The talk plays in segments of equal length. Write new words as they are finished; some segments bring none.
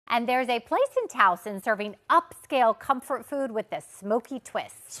And there's a place in Towson serving upscale comfort food with a smoky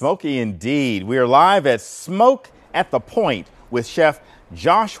twist. Smoky indeed. We are live at Smoke at the Point with Chef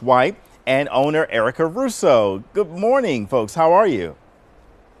Josh White and owner Erica Russo. Good morning, folks. How are you?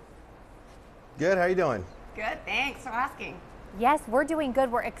 Good. How are you doing? Good. Thanks for asking. Yes, we're doing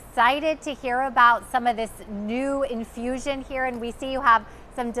good. We're excited to hear about some of this new infusion here, and we see you have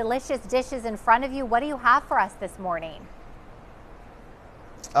some delicious dishes in front of you. What do you have for us this morning?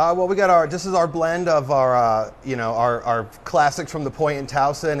 Well, we got this is our blend of our classics from the Point in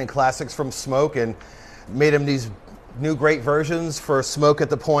Towson and classics from Smoke, and made them these new great versions for Smoke at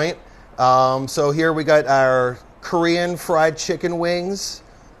the Point. So here we got our Korean fried chicken wings.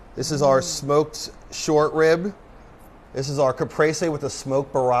 This is our smoked short rib. This is our caprese with the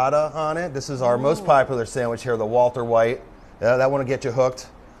smoked burrata on it. This is our most popular sandwich here, the Walter White. That one will get you hooked.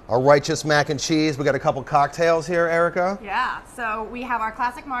 Our righteous mac and cheese. We got a couple cocktails here, Erica. Yeah, so we have our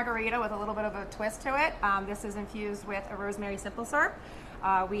classic margarita with a little bit of a twist to it. This is infused with a rosemary simple syrup.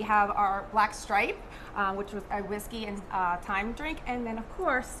 We have our black stripe, which was a whiskey and thyme drink. And then, of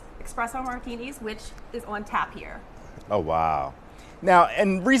course, espresso martinis, which is on tap here. Oh, wow. Now,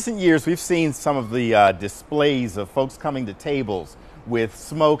 in recent years, we've seen some of the displays of folks coming to tables with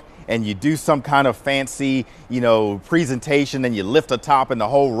smoke, and you do some kind of fancy, presentation, and you lift a top, and the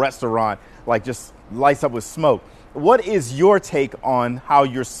whole restaurant just lights up with smoke. What is your take on how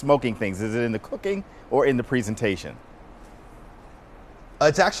you're smoking things? Is it in the cooking or in the presentation?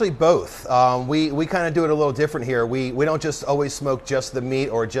 It's actually both. We kind of do it a little different here. We don't just always smoke just the meat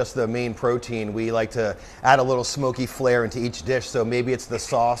or just the main protein. We like to add a little smoky flair into each dish. So maybe it's the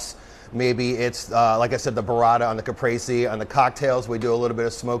sauce, maybe it's, like I said, the burrata on the caprese. On the cocktails, we do a little bit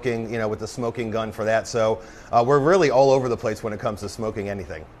of smoking, with the smoking gun for that. So we're really all over the place when it comes to smoking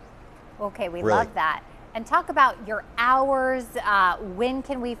anything. Okay, we Really. love that. And talk about your hours. When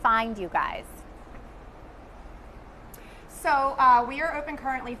can we find you guys? So we are open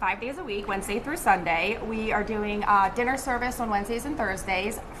currently 5 days a week, Wednesday through Sunday. We are doing dinner service on Wednesdays and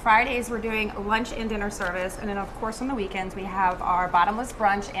Thursdays. Fridays we're doing lunch and dinner service. And then of course on the weekends we have our bottomless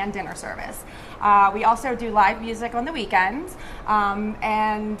brunch and dinner service. We also do live music on the weekends.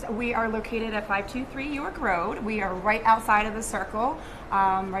 And we are located at 523 York Road. We are right outside of the circle,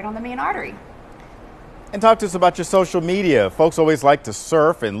 right on the main artery. And talk to us about your social media. Folks always like to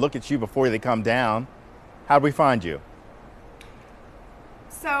surf and look at you before they come down. How do we find you?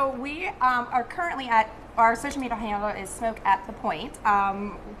 So we are currently our social media handle is Smoke at the Point.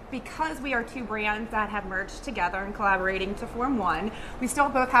 Because we are two brands that have merged together and collaborating to form one, we still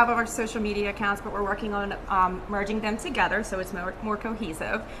both have our social media accounts, but we're working on merging them together so it's more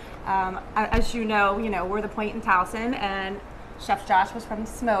cohesive. As you know, we're the Point in Towson, and Chef Josh was from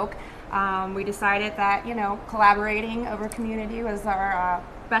Smoke. We decided that collaborating over community was our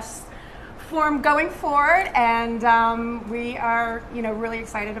best form going forward, and we are really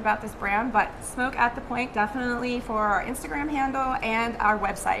excited about this brand. But Smoke at the Point definitely for our Instagram handle and our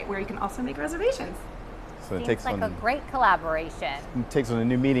website, where you can also make reservations. So it Seems like a great collaboration. It takes on a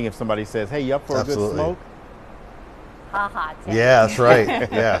new meaning if somebody says, hey, you up for Absolutely. a good smoke? Haha, Tim. Yeah, that's right.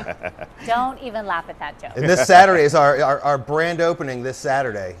 Yeah. Don't even laugh at that joke. And this Saturday is our brand opening this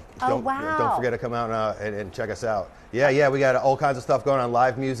Saturday. Oh, Don't wow. forget to come out and check us out. Yeah, we got all kinds of stuff going on,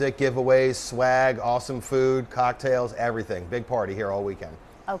 live music, giveaways, swag, awesome food, cocktails, everything. Big party here all weekend.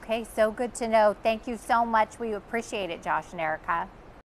 Okay, so good to know. Thank you so much. We appreciate it, Josh and Erica.